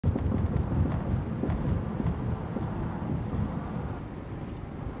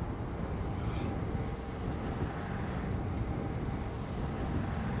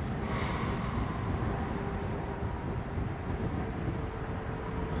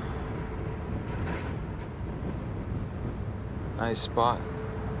Nice spot.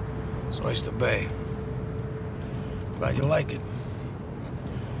 It's Oyster Bay. Glad you like it.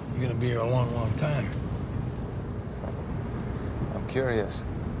 You're gonna be here a long, long time. I'm curious.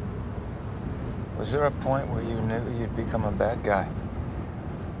 Was there a point where you knew you'd become a bad guy?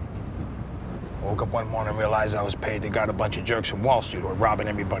 Woke up one morning and realized I was paid to guard a bunch of jerks from Wall Street who were robbing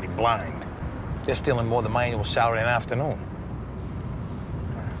everybody blind. They're stealing more than my annual salary in an afternoon.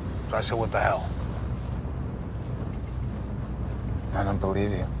 So I said, what the hell? I don't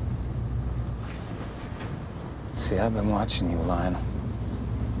believe you. See, I've been watching you, Lionel.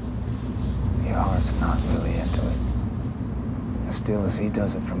 Your heart's not really into it. Still, as he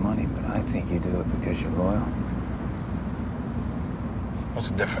does it for money, but I think you do it because you're loyal. What's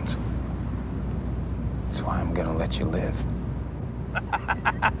the difference? That's why I'm gonna let you live.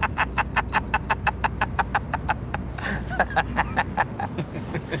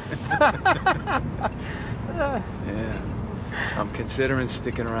 Yeah. I'm considering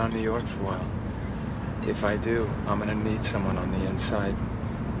sticking around New York for a while. If I do, I'm gonna need someone on the inside.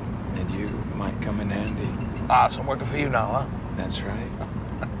 And you might come in handy. Ah, so I'm working for you now, huh? That's right.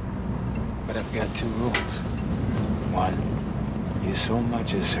 But I've got two rules. One, you so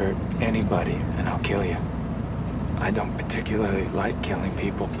much as hurt anybody, and I'll kill you. I don't particularly like killing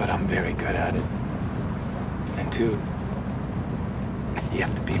people, but I'm very good at it. And two, you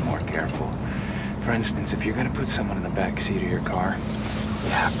have to be more careful. For instance, if you're gonna put someone in the back seat of your car, you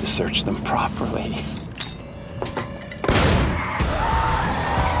have to search them properly.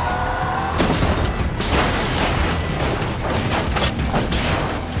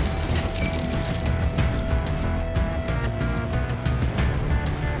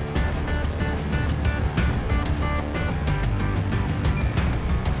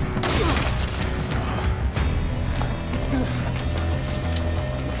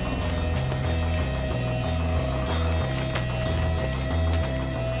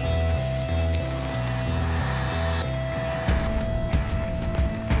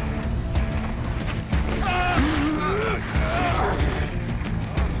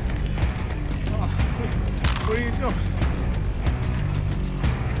 What are you doing?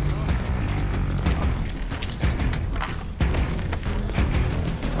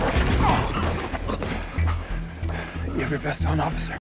 You have your vest on, officer?